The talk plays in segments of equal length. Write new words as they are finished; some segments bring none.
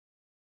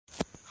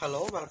Hello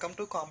welcome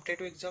to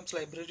competitive exams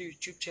library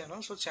YouTube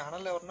channel. So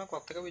channel ఎవరైనా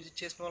కొత్తగా visit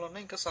చేసిన వాళ్ళన్నా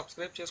ఇంకా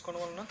సబ్స్క్రైబ్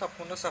చేసుకోవడం వలన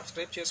తప్పకుండా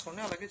సబ్స్క్రైబ్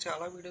చేసుకోండి. అలాగే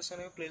చాలా వీడియోస్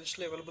అనేవి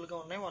ప్లేలిస్ట్లో అవైలబుల్గా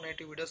ఉన్నాయి,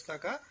 180 వీడియోస్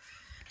దాకా.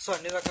 సో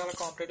అన్ని రకాల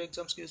కాంపిటేటివ్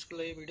ఎగ్జామ్స్కి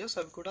యూస్ఫుల్ అయ్యే వీడియోస్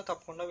అవి కూడా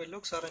తప్పకుండా వెళ్ళి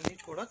ఒకసారి అన్ని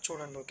కూడా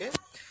చూడండి. ఓకే,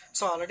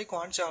 సో ఆల్రెడీ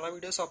చాలా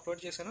వీడియోస్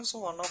అప్లోడ్ చేశాను. So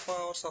one of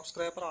our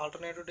subscriber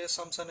alternative days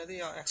sums అనేది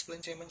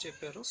ఎక్స్ప్లెయిన్ చేయమని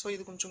చెప్పారు. సో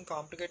ఇది కొంచెం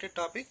కాంప్లికేటెడ్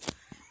టాపిక్,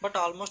 బట్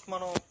ఆల్మోస్ట్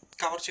మనం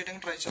కవర్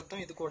చేయడానికి ట్రై చేద్దాం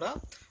ఇది కూడా.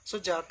 సో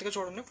జాగ్రత్తగా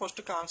చూడండి.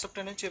 ఫస్ట్ కాన్సెప్ట్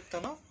అనేది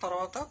చెప్తాను,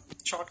 తర్వాత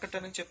షార్ట్ కట్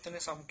అనేది చెప్తాను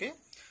ఈ సమ్కి.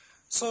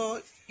 సో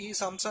ఈ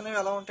సమ్స్ అనేవి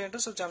ఎలా ఉంటాయంటే,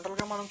 సో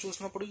జనరల్గా మనం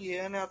చూసినప్పుడు ఏ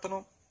అనే అతను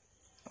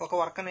ఒక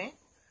వర్క్ని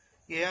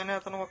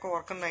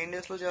 9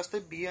 డేస్లో చేస్తే,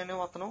 బి అనే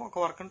అతను ఒక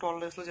వర్క్ని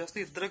 12 డేస్లో చేస్తే,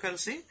 ఇద్దరు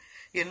కలిసి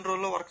ఎన్ని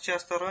రోజుల్లో వర్క్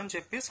చేస్తారు అని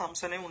చెప్పి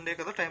సమ్స్ అనేవి ఉండే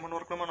కదా. టైమ్ అండ్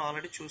వర్క్లో మనం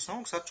ఆల్రెడీ చూసాం.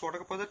 ఒకసారి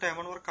చూడకపోతే time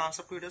and work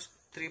concept videos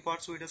 3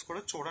 parts videos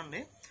కూడా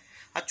చూడండి.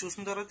 అది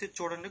చూసిన తర్వాత ఇది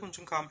చూడండి,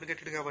 కొంచెం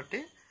కాంప్లికేటెడ్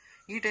కాబట్టి.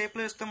 ఈ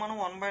టైప్లో ఇస్తే మనం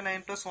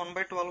 1/9 +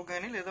 1/12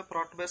 కానీ, లేదా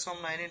product by some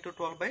 9 ×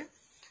 12 by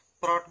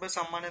product by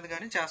some అనేది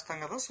కానీ చేస్తాం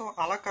కదా. సో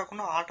అలా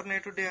కాకుండా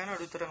ఆల్టర్నేటివ్ డే అని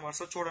అడుగుతారు అనమాట.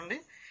 సో చూడండి,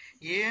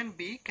 ఏ and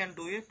B can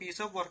do a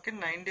piece of work in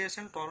 9 days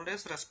and 12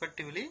 days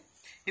respectively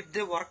if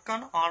they work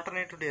on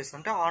alternative days.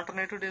 అంటే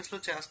ఆల్టర్నేటివ్ డేస్లో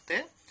చేస్తే,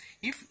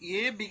 if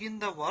A begin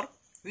the work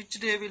which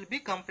day will be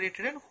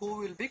completed and who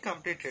will be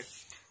completed.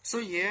 So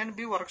A and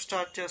B work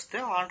start చేస్తే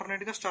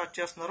ఆల్టర్నేట్గా start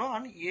చేస్తున్నారు,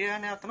 and ఏ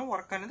అనే అతను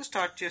work అనేది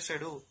start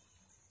చేశాడు.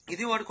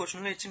 ఇది వాడు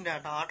క్వశ్చన్లో ఇచ్చిన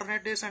డేటా.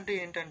 ఆల్టర్నేట్ డేస్ అంటే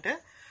ఏంటంటే,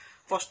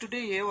 ఫస్ట్ డే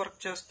ఏ వర్క్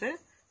చేస్తే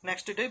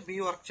నెక్స్ట్ డే బి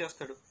వర్క్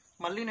చేస్తాడు,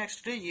 మళ్ళీ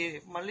నెక్స్ట్ డే ఏ,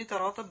 మళ్ళీ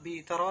తర్వాత బి,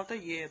 తర్వాత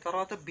ఏ,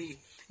 తర్వాత బి,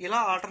 ఇలా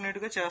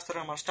ఆల్టర్నేట్గా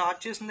చేస్తారన్నమాట. స్టార్ట్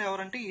చేసింది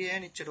ఎవరంటే ఏ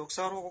అని ఇచ్చాడు.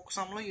 ఒకసారి ఒక్కొక్క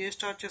సమ్లో ఏ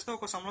స్టార్ట్ చేస్తే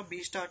ఒక సమ్లో బి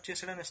స్టార్ట్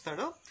చేసాడని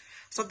ఇస్తాడు.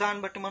 సో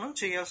దాన్ని బట్టి మనం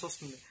చేయాల్సి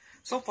వస్తుంది.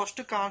 సో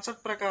ఫస్ట్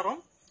కాన్సెప్ట్ ప్రకారం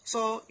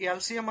సో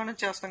ఎల్సిఎం అనేది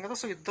చేస్తాం కదా.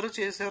 సో ఇద్దరు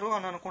చేశారు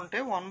అని అనుకుంటే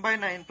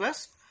 1/9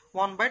 +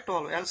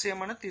 1/12 ఎల్సిఎం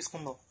అనేది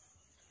తీసుకుందాం.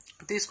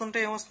 తీసుకుంటే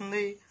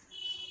ఏమొస్తుంది,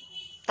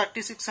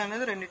 36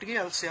 అనేది రెండింటికి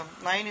ఎల్సిఎం.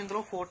 9 ఇందులో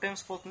 4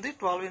 times పోతుంది,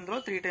 12 ఇందులో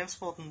 3 times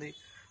పోతుంది.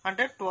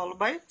 అంటే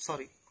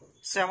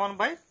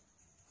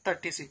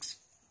 7/36.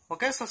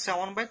 ఓకే, సో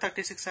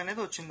 7/36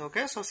 అనేది వచ్చింది.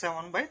 ఓకే, సో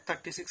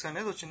 7/36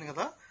 అనేది వచ్చింది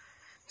కదా.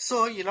 సో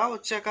ఇలా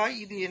వచ్చాక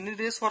ఇది ఎన్ని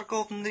డేస్ వర్క్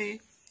అవుతుంది,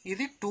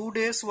 ఇది 2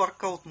 days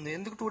వర్క్ అవుతుంది.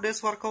 ఎందుకు 2 days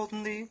వర్క్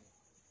అవుతుంది,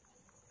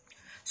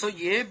 సో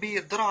ఏ బి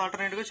ఇద్దరు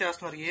ఆల్టర్నేట్ గా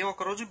చేస్తున్నారు. ఏ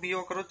ఒక రోజు, బి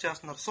ఒక రోజు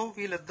చేస్తున్నారు. సో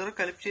వీళ్ళిద్దరు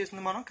కలిపి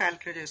చేసింది మనం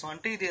క్యాలిక్యులేట్ చేసాం.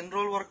 అంటే ఇది ఎన్ని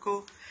రోజుల వర్క్,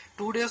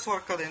 2 days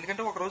వర్క్ కదా.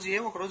 ఎందుకంటే ఒక రోజు ఏ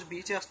ఒక రోజు బి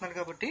చేస్తున్నారు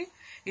కాబట్టి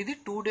ఇది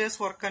 2 days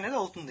వర్క్ అనేది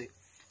అవుతుంది.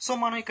 సో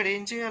మనం ఇక్కడ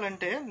ఏం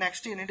చేయాలంటే,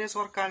 నెక్స్ట్ ఎన్ని డేస్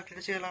వర్క్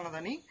క్యాలిక్యులేట్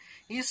చేయాలన్నదని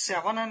ఈ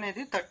 7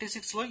 అనేది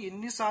 36 లో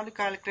ఎన్నిసార్లు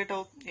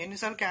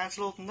ఎన్నిసార్లు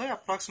క్యాన్సిల్ అవుతుందో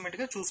అప్రాక్సిమేట్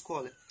గా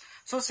చూసుకోవాలి.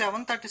 సో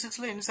 7 36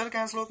 లో ఎన్నిసార్లు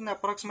క్యాన్సిల్ అవుతుంది,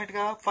 అప్రాక్సిమేట్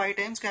గా 5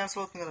 times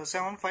క్యాన్సిల్ అవుతుంది కదా.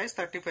 7 5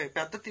 35.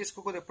 పెద్ద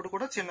తీసుకోకూడదు, ఎప్పుడు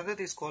కూడా చిన్నదే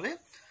తీసుకోవాలి.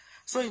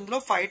 సో ఇందులో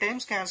 5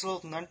 times క్యాన్సిల్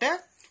అవుతుంది. అంటే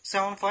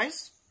 7 5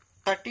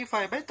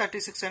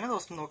 35/36 అనేది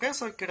వస్తుంది. ఓకే,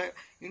 సో ఇక్కడ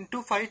ఇంటూ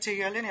 5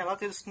 చేయాలి అని ఎలా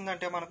తెలుస్తుంది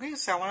అంటే, మనకి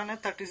 7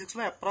 అనేది 36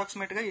 లో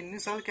అప్రాక్సిమేట్ గా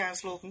ఎన్నిసార్లు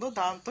క్యాన్సిల్ అవుతుందో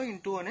దాంతో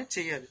ఇంటూ అనేది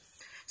చేయాలి.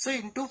 సో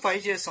ఇంటూ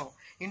 5 చేసాం.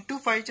 ఇంటూ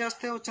 5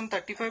 చేస్తే వచ్చిన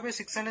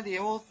 35/6 అనేది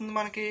ఏమవుతుంది,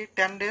 మనకి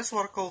 10 days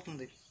వర్క్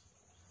అవుతుంది.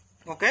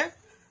 ఓకే,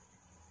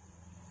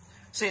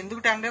 సో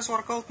ఎందుకు 10 days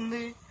వర్క్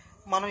అవుతుంది,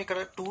 మనం ఇక్కడ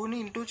 2ని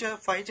ఇంటూ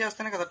 5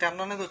 చేస్తేనే కదా 10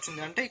 అనేది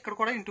వచ్చింది. అంటే ఇక్కడ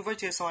కూడా ఇంటూ 5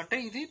 చేసాం, అంటే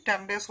ఇది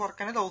 10 days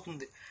వర్క్ అనేది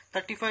అవుతుంది.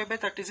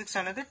 35/36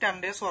 అనేది 10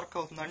 days వర్క్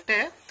అవుతుంది. అంటే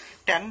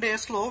 10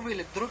 days లో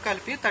వీళ్ళిద్దరూ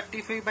కలిపి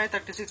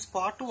 35/36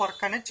 పార్ట్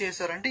వర్క్ అనేది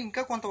చేశారు. అంటే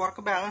ఇంకా కొంత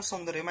వర్క్ బ్యాలెన్స్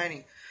ఉంది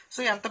రిమైనింగ్. సో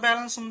ఎంత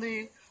బ్యాలెన్స్ ఉంది,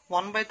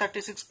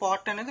 1/36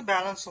 పార్ట్ అనేది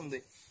బ్యాలెన్స్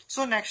ఉంది. సో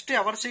నెక్స్ట్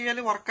ఎవరు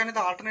చేయాలి వర్క్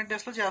అనేది, ఆల్టర్నేట్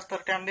డేస్ లో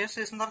చేస్తారు. 10 days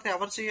చేసిన తర్వాత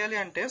ఎవరు చేయాలి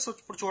అంటే, సో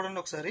ఇప్పుడు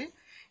చూడండి ఒకసారి,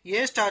 ఏ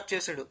స్టార్ట్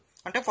చేశాడు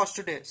అంటే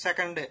first day,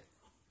 second day,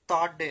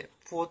 third day,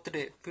 fourth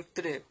day, fifth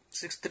day,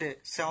 sixth day,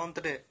 seventh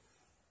day,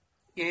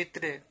 8th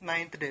day,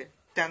 9th day,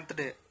 10th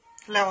day,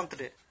 11th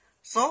day.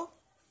 So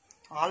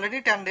already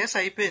 10 days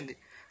అయిపోయింది.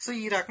 సో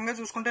ఈ రకంగా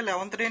చూసుకుంటే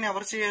 11th డేని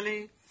ఎవరు చేయాలి,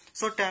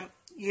 సో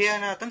ఏ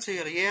అనే అతను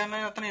చేయాలి. ఏ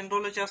అనే అతను ఎన్ని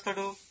రోజుల్లో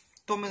చేస్తాడు,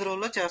 9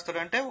 రోజుల్లో చేస్తాడు.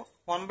 అంటే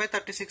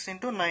 1/36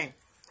 × 9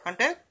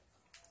 అంటే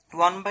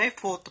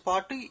 1/4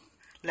 పార్ట్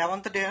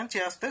 11th డే అని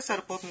చేస్తే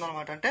సరిపోతుంది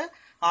అనమాట. అంటే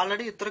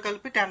ఆల్రెడీ ఇద్దరు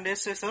కలిపి 10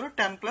 days చేశారు.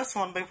 10 +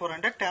 1/4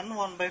 అంటే 10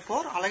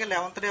 1/4. అలాగే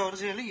 11th డే ఎవరు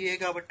చేయాలి, ఏ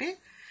కాబట్టి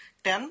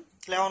 10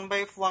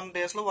 11/1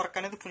 days లో వర్క్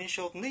అనేది ఫినిష్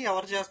అవుతుంది.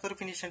 ఎవరు చేస్తారు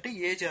ఫినిష్ అంటే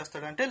ఏ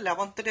చేస్తాడు. అంటే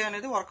 11th డే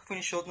అనేది వర్క్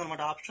ఫినిష్ అవుతుంది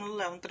అనమాట. ఆప్షన్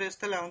 11th డే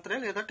ఇస్తే 11th డే,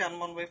 లేదా 10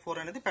 1/4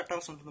 అనేది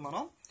పెట్టాల్సి ఉంటుంది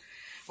మనం.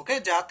 ఓకే,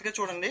 జాగ్రత్తగా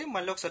చూడండి,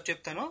 మళ్ళీ ఒకసారి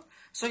చెప్తాను.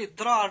 సో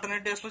ఇద్దరు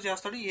ఆల్టర్నేట్ డేస్ లో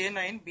చేస్తాడు. ఏ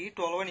 9 బి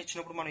 12 అని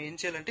ఇచ్చినప్పుడు మనం ఏం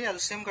చేయాలంటే,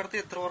 ఎల్సిఎం కడితే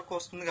ఇద్దరు వరకు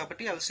వస్తుంది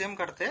కాబట్టి ఎల్సిఎం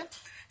కడితే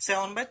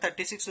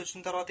 7/36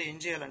 వచ్చిన తర్వాత ఏం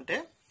చేయాలంటే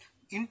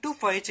ఇంటూ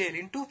 5 చేయాలి.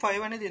 ఇంటూ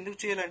 5 అనేది ఎందుకు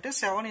చేయాలంటే,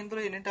 7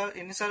 ఇందులో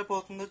ఎన్నిసార్లు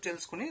పోతుందో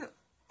తెలుసుకుని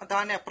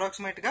దాన్ని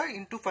అప్రాక్సిమేట్ గా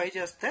ఇంటూ 5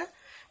 చేస్తే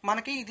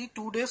మనకి ఇది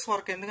 2 days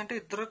వర్క్. ఎందుకంటే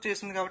ఇద్దరు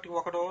చేసింది కాబట్టి,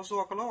 ఒక రోజు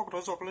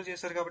ఒకరు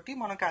చేశారు కాబట్టి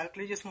మనం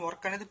క్యాలిక్యులేట్ చేసిన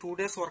వర్క్ అనేది 2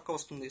 days వర్క్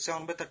వస్తుంది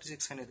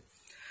 7/36 అనేది.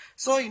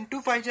 సో ఇంటూ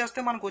 5 చేస్తే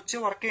మనకు వచ్చే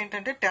వర్క్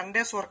ఏంటంటే 10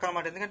 డేస్ వర్క్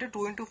అనమాట. ఎందుకంటే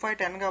 2 × 5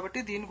 10 కాబట్టి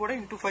దీన్ని కూడా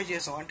ఇంటూ 5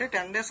 చేసాం. అంటే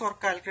 10 డేస్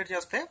వర్క్ క్యాలిక్యులేట్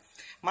చేస్తే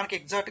మనకి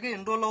ఎగ్జాక్ట్ గా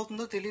ఎన్ని రోజులు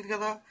అవుతుందో తెలియదు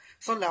కదా.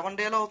 సో 11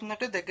 డేలు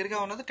అవుతుందంటే దగ్గరగా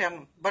ఉన్నది 10.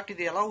 బట్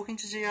ఇది ఎలా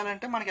ఊహించి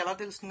చేయాలంటే మనకి ఎలా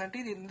తెలుస్తుందంటే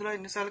ఇది ఇందులో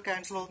ఎన్నిసార్లు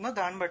క్యాన్సిల్ అవుతుందో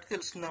దాన్ని బట్టి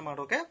తెలుస్తుంది అనమాట.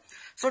 ఓకే,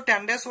 సో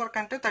 10 డేస్ వర్క్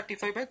అంటే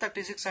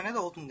 35/36 అనేది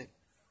అవుతుంది.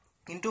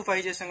 ఇంటూ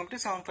 5 చేసాం కాబట్టి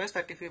 7 5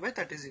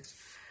 35/36.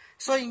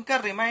 సో ఇంకా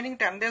రిమైనింగ్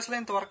 10 డేస్ లో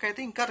ఇంత వర్క్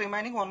అయితే ఇంకా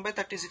రిమైనింగ్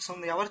 1/36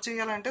 ఉంది. ఎవరు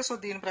చేయాలంటే సో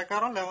దీని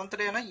ప్రకారం 11th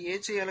డేన ఏ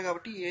చేయాలి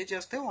కాబట్టి ఏ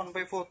చేస్తే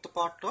 1/4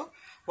 పార్ట్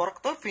వర్క్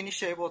తో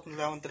ఫినిష్ అయిపోతుంది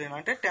 11th డేన.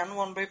 అంటే 10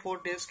 1/4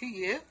 డేస్ కి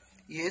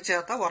ఏ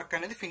చేత వర్క్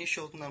అనేది ఫినిష్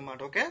అవుతుంది అనమాట.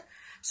 ఓకే,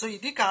 సో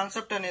ఇది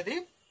కాన్సెప్ట్ అనేది.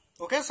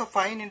 ఓకే, సో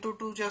 5 ×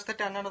 2 చేస్తే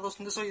 10 అనేది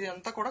వస్తుంది. సో ఇది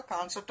అంతా కూడా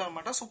కాన్సెప్ట్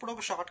అనమాట. సో ఇప్పుడు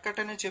ఒక షార్ట్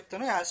కట్ అనేది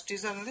చెప్తాను. యాజ్ ఇట్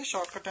ఈజ్ అనేది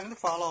షార్ట్ కట్ అనేది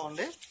ఫాలో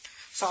అవ్వండి.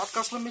 షార్ట్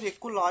కట్స్ లో మీరు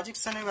ఎక్కువ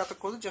లాజిక్స్ అనేవి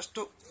వెతకూడదు, జస్ట్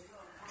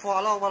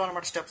ఫాలో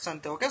అవ్వాలన్నమాట స్టెప్స్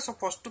అంతే. ఓకే, సో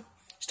ఫస్ట్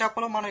స్టెప్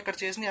లో మనం ఇక్కడ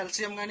చేసిన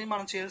ఎల్సిఎం కానీ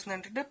మనం చేయాల్సింది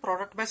ఏంటంటే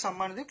ప్రోడక్ట్ బై సమ్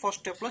అనేది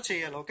ఫస్ట్ స్టెప్ లో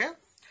చేయాలి. ఓకే,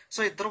 సో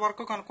ఇద్దరు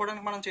వరకు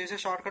కనుక్కోవడానికి మనం చేసే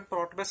షార్ట్ కట్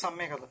ప్రోడక్ట్ బై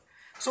సమ్మే కదా.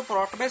 సో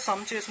ప్రోడక్ట్ బై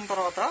సమ్ చేసిన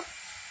తర్వాత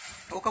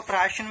ఒక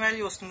ఫ్రాక్షన్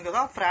వాల్యూ వస్తుంది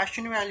కదా,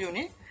 ఫ్రాక్షన్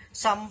వాల్యూని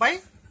sum by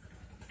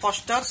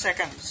first are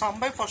second. Sum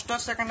by first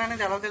are second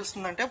అనేది ఎలా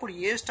తెలుస్తుందంటే ఇప్పుడు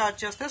ఏ స్టార్ట్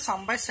చేస్తే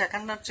సమ్ బై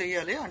సెకండ్ అని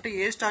చేయాలి. అంటే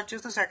ఏ స్టార్ట్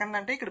చేస్తే సెకండ్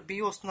అంటే ఇక్కడ బి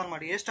వస్తుంది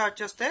అనమాట. ఏ స్టార్ట్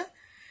చేస్తే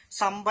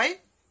సమ్ బై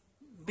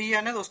బి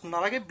అనేది వస్తుంది.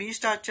 అలాగే బి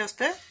స్టార్ట్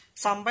చేస్తే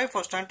సమ్ బై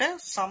ఫస్ట్ అంటే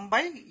సమ్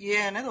బై ఏ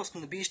అనేది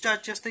వస్తుంది. బి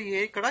స్టార్ట్ చేస్తే ఏ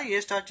ఇక్కడ, ఏ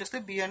స్టార్ట్ చేస్తే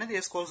బి అనేది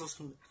వేసుకోవాల్సి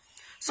వస్తుంది.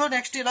 సో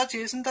నెక్స్ట్ ఇలా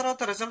చేసిన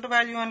తర్వాత రిజల్ట్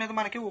వాల్యూ అనేది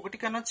మనకి 1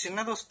 కన్నా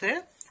చిన్నది వస్తే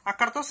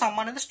అక్కడతో సమ్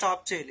అనేది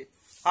స్టాప్ చేయాలి.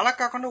 అలా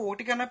కాకుండా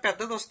 1 కన్నా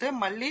పెద్దది వస్తే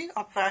మళ్ళీ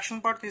ఆ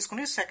ఫ్రాక్షన్ పార్ట్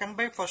తీసుకుని సెకండ్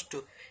బై ఫస్ట్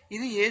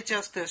ఇది ఏ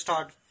చేస్తే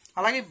స్టార్ట్,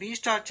 అలాగే బి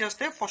స్టార్ట్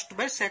చేస్తే ఫస్ట్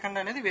బై సెకండ్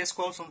అనేది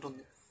వేసుకోవాల్సి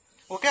ఉంటుంది.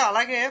 ఓకే,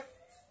 అలాగే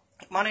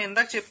మనం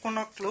ఇందాక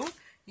చెప్పుకున్నట్లు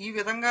ఈ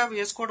విధంగా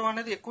వేసుకోవడం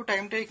అనేది ఎక్కువ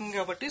టైం టేకింగ్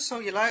కాబట్టి సో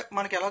ఇలా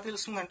మనకి ఎలా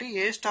తెలుస్తుందంటే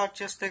ఏ స్టార్ట్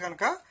చేస్తే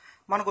కనుక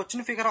మనకు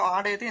వచ్చిన ఫిగర్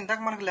ఆడ్ అయితే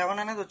ఇందాక మనకి 11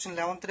 అనేది వచ్చింది.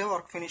 11th డే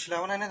వర్క్ ఫినిష్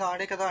 11 అనేది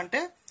ఆడే కదా, అంటే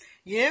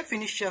ఏ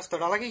ఫినిష్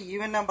చేస్తాడు. అలాగే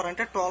ఈవెన్ నెంబర్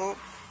అంటే 12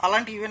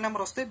 అలాంటి ఈవెన్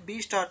నెంబర్ వస్తే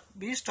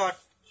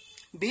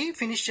బి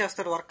ఫినిష్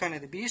చేస్తాడు వర్క్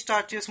అనేది. బి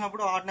స్టార్ట్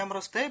చేసినప్పుడు ఆడ్ నెంబర్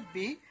వస్తే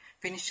బి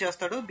ఫినిష్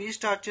చేస్తాడు. బి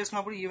స్టార్ట్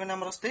చేసినప్పుడు ఈవెన్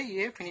నెంబర్ వస్తే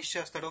ఏ ఫినిష్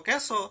చేస్తాడు. ఓకే,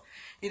 సో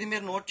ఇది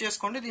మీరు నోట్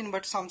చేసుకోండి. దీన్ని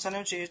బట్టి సమ్స్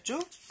అనేవి చేయొచ్చు.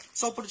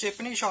 సో ఇప్పుడు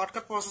చెప్పిన ఈ షార్ట్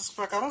కట్ ప్రాసెస్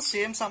ప్రకారం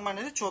సేమ్ సమ్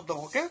అనేది చూద్దాం.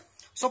 ఓకే,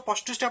 సో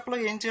ఫస్ట్ స్టెప్ లో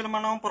ఏం చేయాలి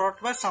మనం,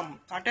 ప్రోడక్ట్ బై సమ్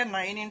అంటే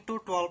 9 ×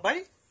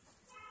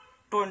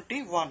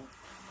 12/21.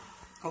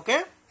 ఓకే,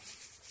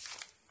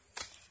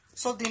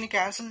 సో దీన్ని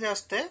క్యాన్సిల్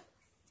చేస్తే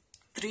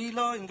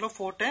 3లో ఇందులో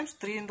 4 టైమ్స్,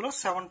 3 ఇందులో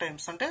 7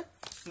 టైమ్స్ అంటే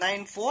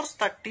 9 4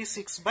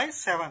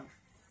 36/7.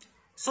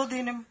 సో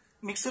దీన్ని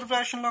మిక్స్డ్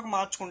ఫ్రాక్షన్ లోకి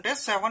మార్చుకుంటే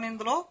 7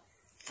 ఇందులో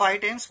 5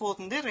 టైమ్స్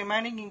పోతుంది,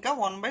 రిమైనింగ్ ఇంకా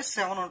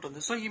 1/7 ఉంటుంది.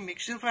 సో ఈ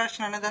మిక్స్డ్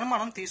ఫ్రాక్షన్ అనేదాన్ని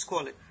మనం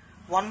తీసుకోవాలి.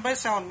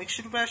 1/7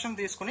 మిక్స్డ్ ఫ్రాక్షన్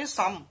తీసుకుని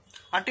సమ్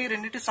అంటే ఈ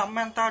రెండింటి సమ్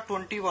ఎంత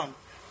 21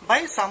 బై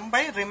సమ్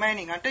బై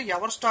రిమైనింగ్ అంటే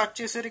ఎవరు స్టార్ట్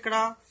చేశారు ఇక్కడ,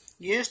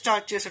 ఏ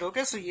స్టార్ట్ చేశాడు.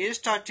 ఓకే, సో ఏ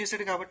స్టార్ట్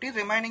చేశాడు కాబట్టి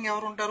రిమైనింగ్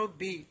ఎవరు ఉంటారు,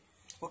 B.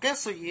 Okay,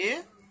 so A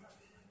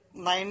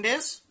 9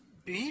 days,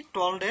 B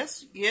 12 days,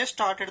 A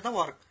started the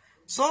work.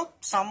 So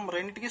some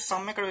రెండింటికి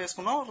సమ్ ఇక్కడ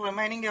వేసుకున్నాం,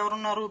 రిమైనింగ్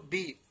ఎవరున్నారు,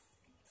 బి.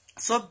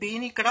 సో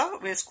బిని ఇక్కడ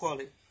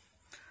వేసుకోవాలి.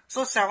 సో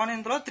 7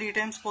 ఇందులో 3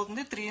 టైమ్స్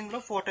పోతుంది, 3 ఇందులో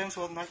 4 టైమ్స్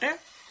పోతుంది అంటే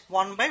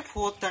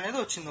 1/4 అనేది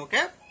వచ్చింది.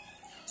 ఓకే,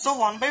 సో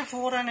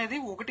 1/4 అనేది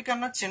 1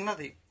 కన్నా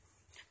చిన్నది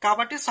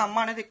కాబట్టి సమ్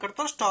అనేది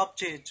ఇక్కడతో స్టాప్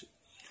చేయొచ్చు.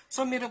 సో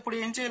మీరు ఇప్పుడు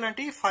ఏం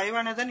చేయాలంటే 5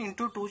 అనేది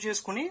ఇంటూ 2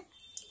 చేసుకుని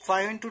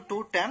 5 × 2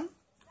 10,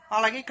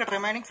 అలాగే ఇక్కడ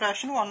రిమైనింగ్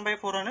ఫ్రాక్షన్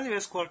 1/4 అనేది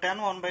వేసుకోవాలి. 10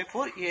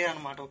 1/4 ఏ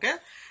అనమాట. ఓకే,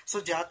 సో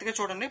జాగ్రత్తగా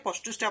చూడండి.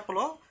 ఫస్ట్ స్టెప్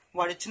లో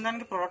వాడు ఇచ్చిన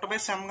దానికి ప్రోడక్ట్ బై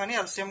సమ్ గానీ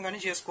ఎల్సిఎం గానీ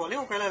చేసుకోవాలి.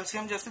 ఒకవేళ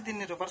ఎల్సిఎం చేస్తే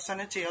దీన్ని రివర్స్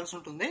అనేది చేయాల్సి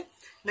ఉంటుంది,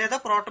 లేదా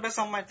ప్రోడక్ట్ బై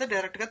సమ్ అయితే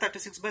డైరెక్ట్ గా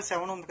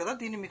 36/7 ఉంది కదా,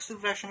 దీన్ని మిక్స్డ్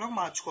ఫ్రాక్షన్ లో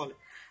మార్చుకోవాలి.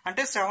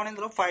 అంటే 7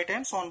 ఇందులో 5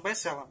 టైమ్స్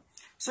 1/7.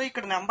 సో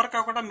ఇక్కడ నెంబర్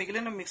కాకుండా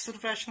మిగిలిన మిక్స్డ్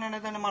ఫ్రాక్షన్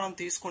అనేది మనం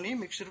తీసుకుని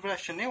మిక్స్డ్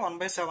ఫ్రాక్షన్ ని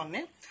 1/7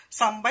 ని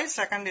సమ్ బై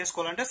సెకండ్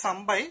వేసుకోవాలి. అంటే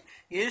సమ్ బై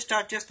ఏ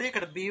స్టార్ట్ చేస్తే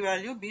ఇక్కడ బి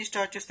వాల్యూ, బి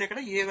స్టార్ట్ చేస్తే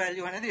ఇక్కడ ఏ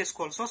వాల్యూ అనేది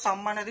వేసుకోవాలి. సో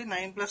సమ్ అనేది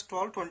 9 +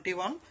 12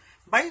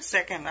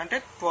 21/2 అంటే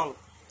 12.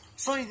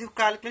 సో ఇది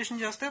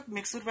క్యాలిక్యులేషన్ చేస్తే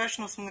మిక్స్డ్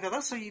ఫ్రాక్షన్ వస్తుంది కదా.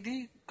 సో ఇది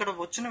ఇక్కడ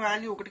వచ్చిన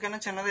వాల్యూ 1 కన్నా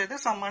చిన్నది అయితే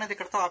సమ్ అనేది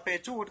ఇక్కడతో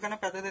ఆపేయచ్చు, 1 కన్నా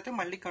పెద్దది అయితే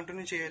మళ్ళీ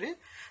కంటిన్యూ చేయాలి.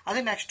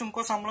 అది నెక్స్ట్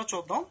ఇంకో సమ్ లో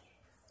చూద్దాం.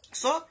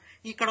 సో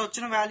ఇక్కడ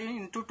వచ్చిన వాల్యూని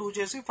ఇంటూ 2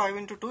 చేసి 5 ×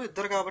 2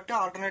 ఇద్దరు కాబట్టి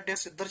ఆల్టర్నేట్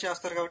డేస్ ఇద్దరు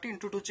చేస్తారు కాబట్టి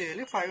ఇంటూ 2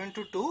 చేయాలి. 5 ×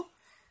 2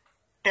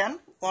 10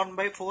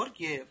 1/4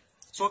 ఏ.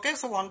 సో ఓకే,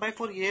 సో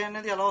 1/4 ఏ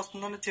అనేది ఎలా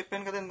వస్తుందో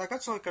చెప్పాను కదా ఇందాక.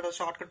 సో ఇక్కడ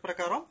షార్ట్ కట్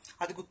ప్రకారం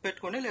అది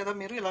గుర్తుపెట్టుకోండి, లేదా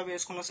మీరు ఇలా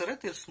వేసుకున్నా సరే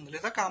తెలుస్తుంది,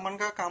 లేదా కామన్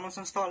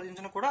సెన్స్ తో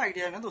ఆలోచించిన కూడా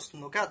ఐడియా అనేది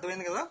వస్తుంది. ఓకే,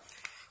 అర్థమైంది కదా.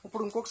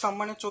 ఇప్పుడు ఇంకొక సమ్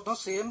అనేది చూద్దాం,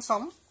 సేమ్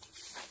సమ్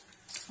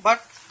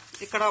బట్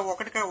ఇక్కడ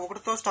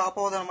ఒకటితో స్టాప్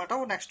అవ్వదు అనమాట.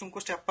 నెక్స్ట్ ఇంకో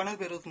స్టెప్ అనేది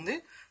పెరుగుతుంది.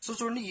 సో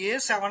చూడండి, ఏ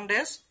 7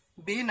 days,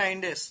 బి 9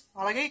 days,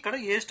 అలాగే ఇక్కడ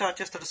ఏ స్టార్ట్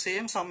చేస్తాడు,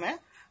 సేమ్ సమ్మే.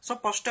 సో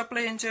ఫస్ట్ స్టెప్ లో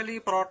ఏం చేయాలి,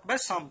 ప్రోడక్ట్ బై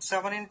సమ్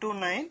 7 ×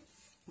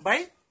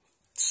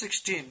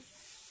 9/16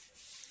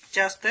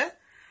 చేస్తే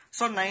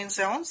so 9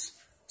 7s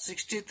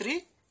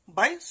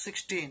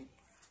 63/16.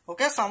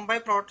 Okay, sum by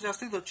product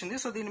చేస్తే ఇది వచ్చింది.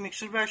 సో దీన్ని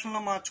మిక్స్డ్ ఫ్రాక్షన్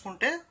లో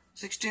మార్చుకుంటే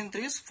 16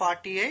 3s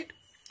 48.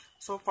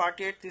 సో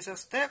 48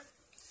 తీసేస్తే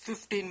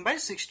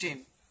 15/16.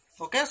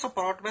 Okay, so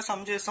product by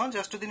some చేసాం.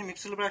 జస్ట్ దీన్ని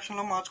మిక్స్డ్ ఫ్రాక్షన్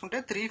లో మార్చుకుంటే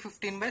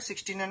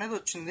 315/16 అనేది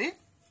వచ్చింది.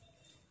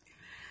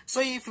 సో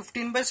ఈ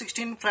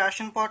 15/16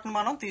 ఫ్రాక్షన్ పార్ట్ ని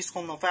మనం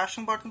తీసుకుందాం.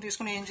 ఫ్రాక్షన్ పార్ట్ ని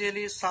తీసుకుని ఏం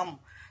చేయాలి?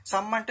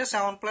 సమ్ అంటే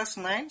 7 +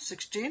 9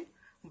 16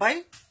 బై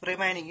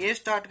రిమైనింగ్. ఏ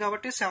స్టార్ట్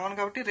కాబట్టి 7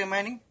 కాబట్టి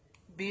రిమైనింగ్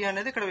బి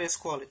అనేది ఇక్కడ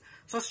వేసుకోవాలి.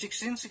 సో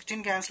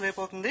 16 క్యాన్సిల్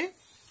అయిపోతుంది.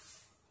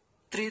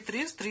 3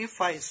 3s 3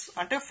 5s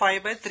అంటే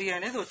 5/3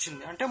 అనేది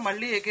వచ్చింది. అంటే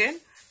మళ్ళీ అగైన్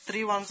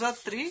 3 1s are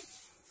 3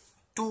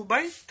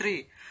 2/3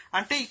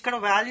 అంటే ఇక్కడ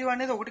వాల్యూ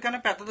అనేది ఒకటి కన్నా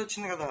పెద్దది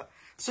వచ్చింది కదా.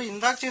 సో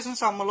ఇందాక చేసిన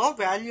సమ్మలో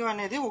వాల్యూ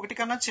అనేది ఒకటి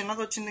కన్నా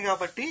చిన్నది వచ్చింది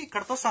కాబట్టి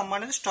ఇక్కడతో సమ్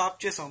అనేది స్టాప్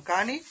చేసాం.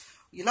 కానీ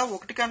ఇలా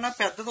ఒకటి కన్నా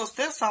పెద్దది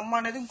వస్తే సమ్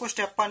అనేది ఇంకో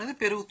స్టెప్ అనేది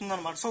పెరుగుతుంది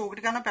అనమాట. సో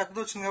ఒకటి కన్నా పెద్దది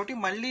వచ్చింది కాబట్టి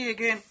మళ్ళీ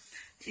అగైన్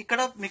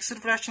ఇక్కడ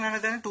మిక్స్డ్ ఫ్రాక్షన్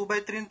అనేది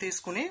 2/3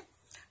 తీసుకుని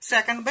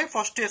సెకండ్ బై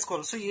ఫస్ట్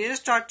వేసుకోవాలి. సో ఏ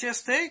స్టార్ట్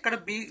చేస్తే ఇక్కడ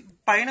బి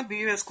పైన బి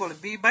వేసుకోవాలి,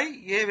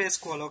 B/A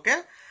వేసుకోవాలి. ఓకే,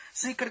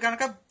 సో ఇక్కడ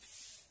కనుక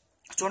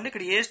చూడండి,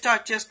 ఇక్కడ ఏ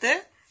స్టార్ట్ చేస్తే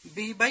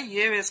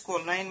B/A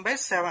వేసుకోవాలి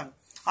 9/7.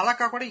 అలా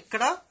కాకుండా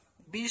ఇక్కడ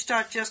బి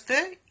స్టార్ట్ చేస్తే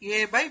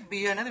A/B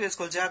అనేది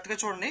వేసుకోవాలి. జాగ్రత్తగా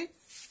చూడండి,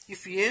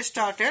 ఇఫ్ ఏ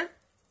స్టార్టెడ్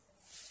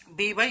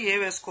B/A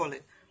వేసుకోవాలి.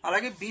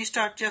 అలాగే బి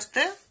స్టార్ట్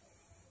చేస్తే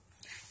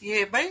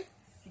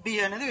A/B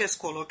అనేది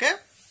వేసుకోవాలి. ఓకే,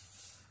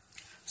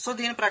 సో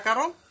దీని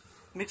ప్రకారం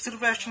మిక్స్డ్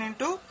ఫ్రాక్షన్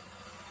ఇంటూ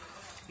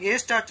ఏ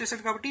స్టార్ట్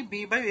చేసాడు కాబట్టి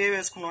B/A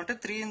వేసుకున్నాం. అంటే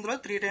 3 ఇందులో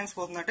 3 టైమ్స్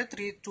పోతుంది. అంటే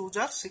 3 2s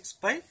are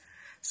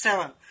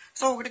 6/7.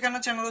 సో ఒకటి కన్నా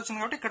చిన్నది వచ్చింది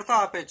కాబట్టి ఇక్కడతో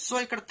ఆపేయచ్చు. సో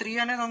ఇక్కడ 3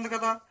 అనేది ఉంది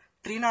కదా,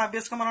 3ని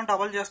ఆబ్వియస్ గా మనం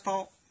డబల్ చేస్తాం.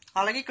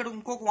 అలాగే ఇక్కడ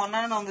ఇంకొక 1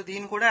 అనేది ఉంది,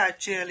 దీన్ని కూడా యాడ్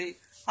చేయాలి.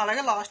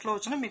 అలాగే లాస్ట్ లో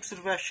వచ్చిన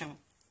మిక్స్డ్ ఫ్రాక్షన్.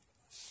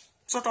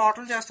 సో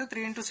టోటల్ చేస్తే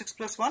 3 × 6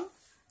 + 1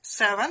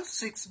 7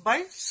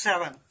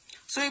 6/7.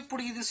 సో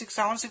ఇప్పుడు ఇది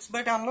 7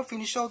 6/10 లో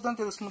ఫినిష్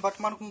అవుతుందని తెలుస్తుంది. బట్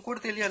మనకు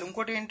ఇంకోటి తెలియాలి.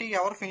 ఇంకోటి ఏంటి?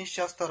 ఎవరు ఫినిష్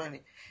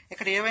చేస్తారని.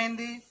 ఇక్కడ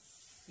ఏమైంది?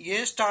 ఏ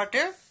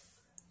స్టార్టెడ్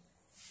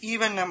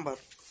ఈవెన్ నెంబర్.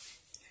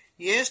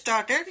 ఏ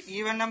స్టార్టెడ్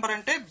ఈవెన్ నెంబర్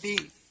అంటే బి.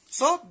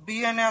 సో బి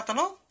అనే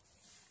అతను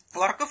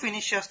వర్క్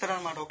ఫినిష్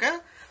చేస్తారనమాట. ఓకే,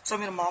 సో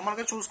మీరు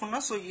మామూలుగా చూసుకున్నా,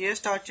 సో ఏ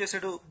స్టార్ట్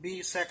చేసాడు, B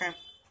second,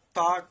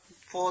 third,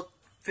 fourth,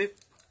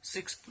 fifth,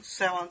 sixth,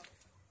 seventh,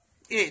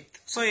 8th.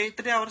 So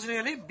 8th day ఎవరు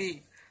చేయాలి? బి.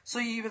 సో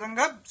ఈ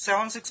విధంగా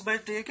 7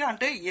 6/3కి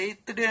అంటే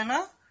 8th డేన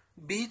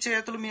బి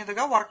చేతుల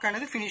మీదుగా వర్క్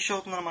అనేది ఫినిష్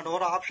అవుతుంది అనమాట.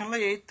 ఒక ఆప్షన్ లో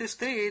 8th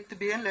ఇస్తే 8th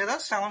బి అని, లేదా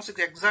 7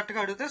 6 ఎగ్జాక్ట్ గా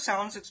అడిగితే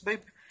 7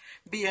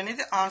 6/B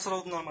అనేది ఆన్సర్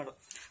అవుతుంది అనమాట.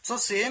 సో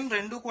సేమ్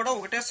రెండు కూడా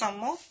ఒకటే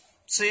సమ్,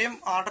 సేమ్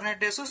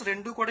ఆల్టర్నేట్ డేస్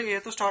రెండు కూడా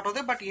ఏతో స్టార్ట్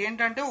అవుతాయి. బట్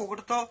ఏంటంటే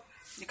ఒకటితో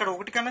ఇక్కడ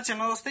ఒకటి కన్నా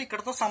చిన్నది వస్తే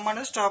ఇక్కడతో సమ్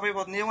అనేది స్టాప్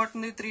అయిపోతుంది.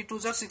 ఏమంటుంది? 3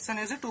 2s are 6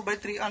 అనేసి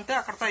 2/3 అంతే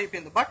అక్కడతో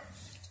అయిపోయింది. బట్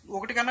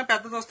ఒకటి కన్నా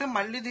పెద్దది వస్తే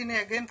మళ్ళీ దీన్ని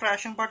అగైన్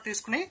ఫ్రాక్షన్ పార్ట్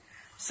తీసుకుని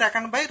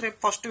సెకండ్ బై రేపు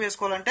ఫస్ట్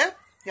వేసుకోవాలంటే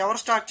ఎవరు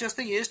స్టార్ట్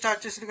చేస్తే ఏ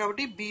స్టార్ట్ చేసేది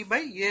కాబట్టి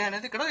B/A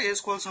అనేది ఇక్కడ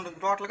వేసుకోవాల్సి ఉంటుంది.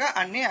 టోటల్ గా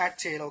అన్ని యాడ్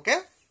చేయాలి. ఓకే,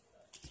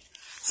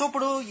 సో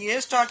ఇప్పుడు ఏ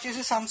స్టార్ట్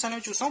చేసి సమ్స్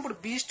అనేవి చూసాం. ఇప్పుడు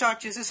బి స్టార్ట్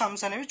చేసి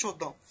సమ్స్ అనేవి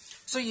చూద్దాం.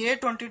 సో ఏ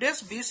 20 days,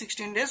 B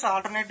 16 days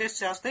alternate days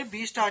చేస్తే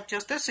బి స్టార్ట్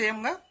చేస్తే సేమ్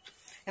గా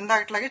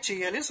ఇందాకట్లాగే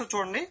చేయాలి. సో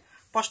చూడండి,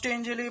 ఫస్ట్ ఏం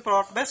చేయాలి?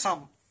 Product by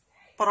some.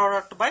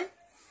 Product by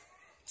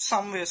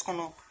some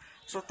వేసుకున్నాం.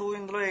 సో 2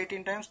 ఇందులో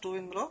 18 times, 2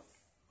 ఇందులో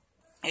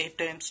 8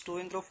 times, 2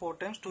 ఇందులో 4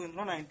 times, 2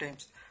 ఇందులో 9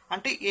 times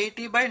అంటే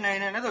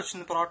 80/9 అనేది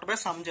వచ్చింది ప్రోడక్ట్ బై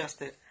సమ్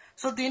చేస్తే.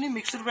 సో దీన్ని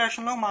మిక్స్డ్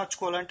ఫ్రాక్షన్ లో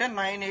మార్చుకోవాలంటే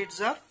 9 8s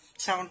are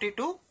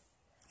 72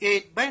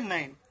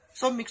 8/9.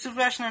 So mixed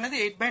fraction అనేది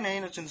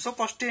 8/9 వచ్చింది. సో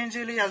ఫస్ట్ ఏం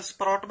చేయాలి?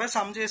 ప్రోడక్ట్ బై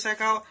సమ్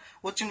చేశాక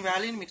వచ్చిన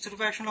వాల్యూని మిక్స్డ్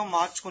ఫ్రాక్షన్ లో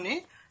మార్చుకుని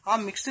ఆ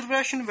మిక్స్డ్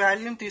ఫ్రాక్షన్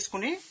వాల్యూని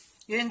తీసుకుని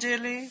ఏం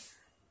చేయాలి?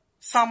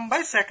 Sum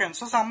by second.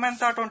 So some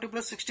ఎంత? 20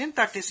 + 16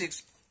 36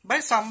 by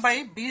sum by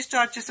B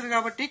start చేశారు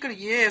కాబట్టి ఇక్కడ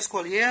ఏ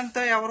వేసుకోవాలి. ఏ ఎంత?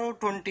 ఎవరు?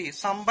 20.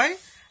 Sum by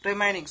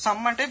remaining.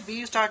 సమ్ అంటే బి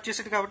స్టార్ట్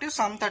చేసేది కాబట్టి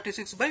సమ్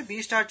 36 బై బి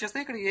స్టార్ట్ చేస్తే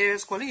ఇక్కడ ఏ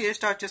వేసుకోవాలి. ఏ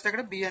స్టార్ట్ చేస్తే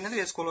ఇక్కడ బి అనేది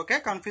వేసుకోవాలి. ఓకే,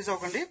 కన్ఫ్యూజ్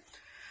అవ్వకండి.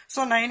 సో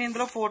 9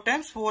 ఇందులో 4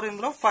 times, 4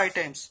 ఇందులో 5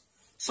 times.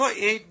 సో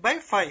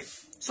 8/5.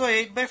 సో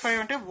 8/5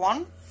 అంటే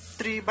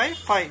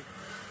 1/3/5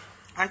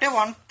 అంటే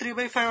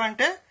 1/3/5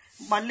 అంటే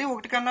మళ్ళీ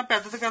ఒకటి కన్నా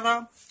పెద్దది కదా.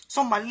 సో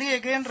మళ్ళీ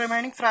అగైన్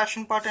రిమైనింగ్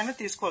ఫ్రాక్షన్ పార్ట్ అనేది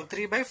తీసుకోవాలి.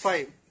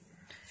 3/5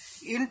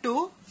 ఇంటూ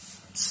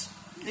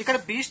ఇక్కడ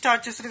బి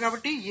స్టార్ట్ చేస్తారు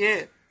కాబట్టి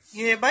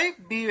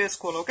A/B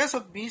వేసుకోవాలి. ఓకే, సో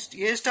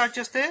ఏ స్టార్ట్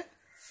చేస్తే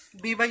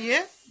B/A,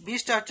 బి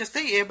స్టార్ట్ చేస్తే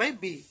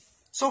A/B.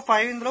 సో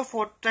 5 ఇందులో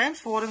 4 times,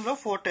 4 ఇందులో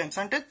 4 times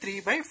అంటే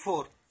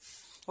 3/4.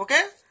 ఓకే,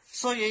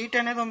 సో 8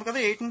 అనేది ఉంది కదా,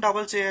 8ని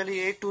డబల్ చేయాలి.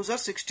 8 2s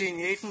are 16,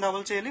 8ని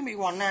డబల్ చేయాలి,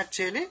 మీకు 1 యాడ్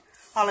చేయాలి.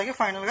 అలాగే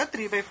ఫైనల్ గా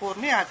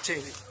 3/4ని యాడ్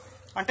చేయాలి.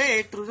 అంటే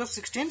 8 2s are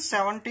 16,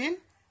 17,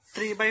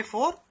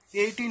 3/4,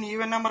 18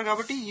 ఈవెన్ నెంబర్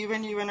కాబట్టి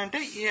ఈవెన్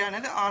అంటే ఏ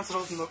అనేది ఆన్సర్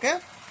అవుతుంది. ఓకే,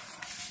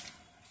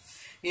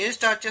 ఏ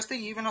స్టార్ట్ చేస్తే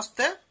ఈవెన్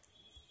వస్తే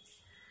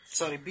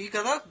బి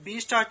కదా, బి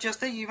స్టార్ట్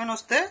చేస్తే ఈవెన్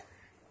వస్తే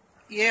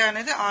ఏ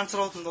అనేది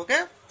ఆన్సర్ అవుతుంది. ఓకే,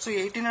 సో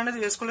 18 అనేది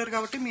వేసుకోలేరు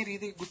కాబట్టి మీరు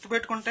ఇది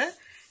గుర్తుపెట్టుకుంటే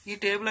ఈ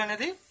టేబుల్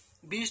అనేది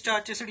బి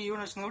స్టార్ట్ చేసేది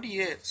ఈవెన్ వచ్చింది కాబట్టి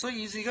ఏ. సో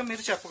ఈజీగా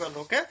మీరు చెప్పగలరు.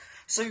 ఓకే,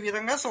 సో ఈ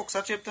విధంగా సో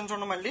ఒకసారి చెప్తాను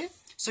చూడండి మళ్ళీ.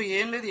 సో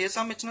ఏం లేదు, ఏ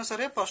సమ్ ఇచ్చినా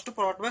సరే ఫస్ట్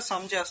ప్రోడక్ట్ బై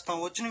సమ్ చేస్తాం.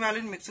 వచ్చిన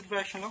వాల్యూని మిక్స్డ్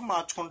ఫ్రాక్షన్ లోకి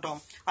మార్చుకుంటాం.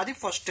 అది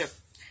ఫస్ట్ స్టెప్.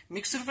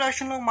 మిక్స్డ్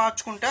ఫ్రాక్షన్ లో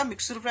మార్చుకుంటే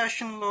మిక్స్డ్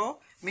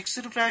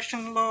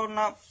ఫ్రాక్షన్ లో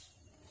ఉన్న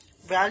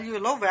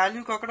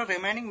వాల్యూకి అక్కడ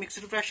రిమైనింగ్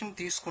మిక్స్డ్ ఫ్రాక్షన్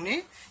తీసుకుని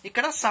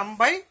ఇక్కడ సమ్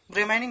బై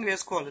రిమైనింగ్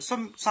వేసుకోవాలి. సో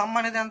సమ్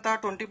అనేది ఎంత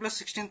 20 +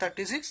 16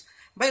 36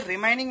 బై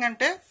రిమైనింగ్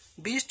అంటే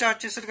బి స్టార్ట్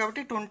చేశారు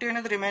కాబట్టి 20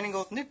 అనేది రిమైనింగ్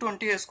అవుతుంది,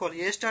 20 వేసుకోవాలి.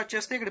 ఏ స్టార్ట్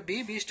చేస్తే ఇక్కడ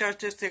బి స్టార్ట్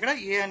చేస్తే ఇక్కడ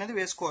ఏ అనేది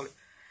వేసుకోవాలి.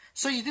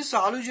 సో ఇది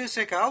సాల్వ్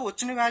చేసాక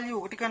వచ్చిన వాల్యూ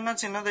 1 కన్నా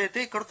చిన్నదైతే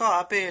ఇక్కడతో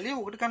ఆపేయాలి,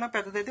 1 కన్నా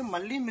పెద్దదైతే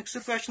మళ్ళీ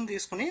మిక్స్డ్ ఫ్రాక్షన్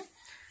తీసుకుని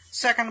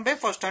సెకండ్ బై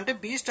ఫస్ట్ అంటే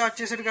బి స్టార్ట్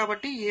చేసాడు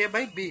కాబట్టి ఏ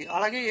బై బి,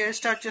 అలాగే ఏ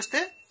స్టార్ట్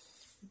చేస్తే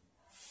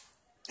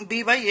బి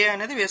బై ఏ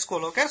అనేది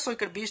వేసుకోవాలి. ఓకే, సో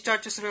ఇక్కడ బి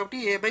స్టార్ట్ చేసారు కాబట్టి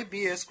ఏ బై బి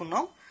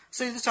వేసుకున్నాం.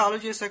 సో ఇది సాల్వ్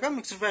చేశాక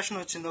మిక్స్డ్ ఫ్రాక్షన్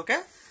వచ్చింది. ఓకే,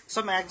 సో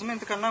మాక్సిమం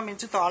ఇంతకన్నా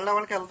మించి థర్డ్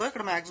లెవెల్కి వెళ్తాం,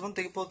 ఇక్కడ మాక్సిమం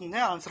తెగిపోతుంది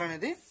ఆన్సర్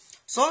అనేది.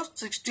 సో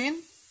 16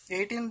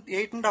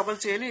 18 డబల్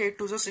చేయాలి, 8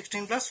 2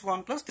 16 +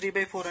 1 +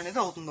 3/4 అనేది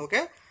అవుతుంది.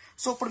 ఓకే,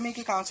 సో ఇప్పుడు మీకు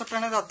ఈ కాన్సెప్ట్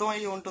అనేది అర్థం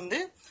అయ్యి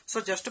ఉంటుంది. So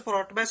just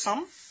product by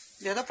some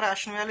లేదా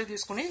ఫ్రాక్షన్ వాల్యూ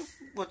తీసుకుని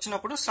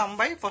వచ్చినప్పుడు sum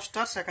by first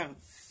are second,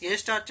 A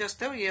start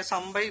చేస్తే ఏ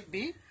సమ్ బై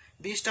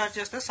బి స్టార్ట్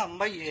చేస్తే సమ్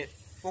బై ఏ,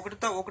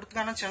 ఒకటి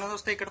కన్నా చిన్నది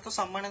వస్తే ఇక్కడతో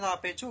సమ్ అనేది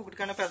ఆపేయచ్చు, 1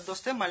 కన్నా పెద్ద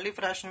వస్తే మళ్ళీ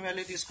ఫ్రాక్షన్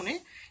వాల్యూ తీసుకుని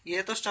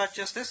ఏతో స్టార్ట్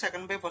చేస్తే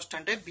సెకండ్ బై ఫస్ట్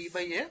అంటే B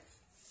by A,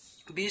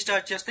 B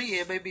start చేస్తే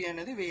ఏ బై బి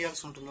అనేది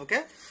వేయాల్సి ఉంటుంది. ఓకే,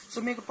 సో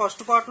మీకు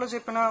ఫస్ట్ పార్ట్ లో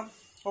చెప్పిన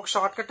ఒక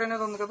షార్ట్ కట్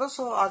అనేది ఉంది కదా,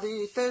 సో అది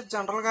అయితే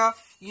జనరల్ గా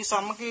ఈ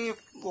సమ్కి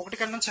 1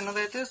 కన్నా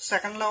చిన్నదైతే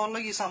సెకండ్ లెవెల్లో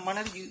ఈ సమ్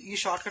అనేది ఈ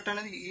షార్ట్ కట్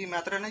అనేది ఈ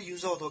మెథడ్ అనేది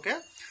యూజ్ అవుతుంది. ఓకే,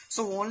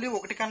 సో ఓన్లీ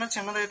 1 కన్నా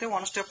చిన్నదైతే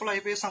 1 స్టెప్ లో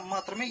అయిపోయే సమ్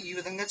మాత్రమే ఈ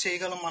విధంగా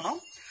చేయగలం మనం.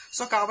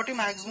 సో కాబట్టి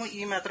మాక్సిమం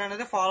ఈ మెథడ్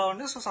అనేది ఫాలో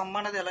అవ్వండి. సో సమ్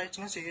అనేది ఎలా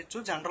ఇచ్చినా చేయొచ్చు,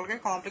 జనరల్ గా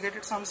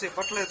కాంప్లికేటెడ్ సమ్స్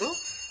ఇవ్వట్లేదు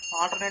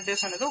ఆల్టర్నేట్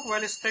డేస్ అనేది,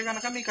 ఒకవేళ ఇస్తే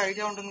కనుక మీకు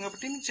ఐడియా ఉంటుంది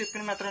కాబట్టి మీకు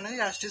చెప్పిన మెథడ్ అనేది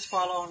యాస్టీస్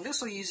ఫాలో అవ్వండి.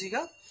 సో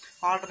ఈజీగా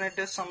ఆల్టర్నేట్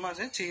డేస్ సమ్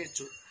అనేది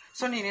చేయొచ్చు.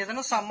 సో నేను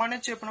ఏదైనా సమ్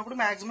అనేది చెప్పినప్పుడు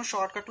మాక్సిమం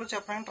షార్ట్ కట్ లో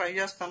చెప్పడానికి ట్రై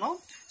చేస్తాను.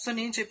 సో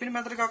నేను చెప్పిన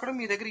మెథడ్ కాకుండా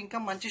మీ దగ్గర ఇంకా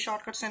మంచి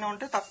షార్ట్ కట్స్ అయినా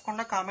ఉంటే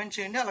తప్పకుండా కామెంట్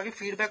చేయండి, అలాగే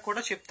ఫీడ్బ్యాక్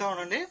కూడా చెప్తా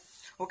ఉండండి.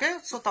 ఓకే,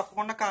 సో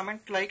తప్పకుండా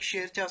కామెంట్, లైక్,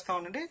 షేర్ చేస్తా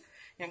ఉండండి.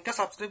 ఇంకా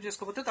సబ్స్క్రైబ్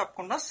చేసుకోకపోతే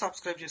తప్పకుండా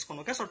సబ్స్క్రైబ్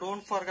చేసుకోండి. Okay, so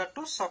don't forget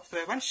to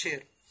subscribe and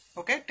share.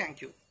 Okay,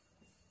 thank you.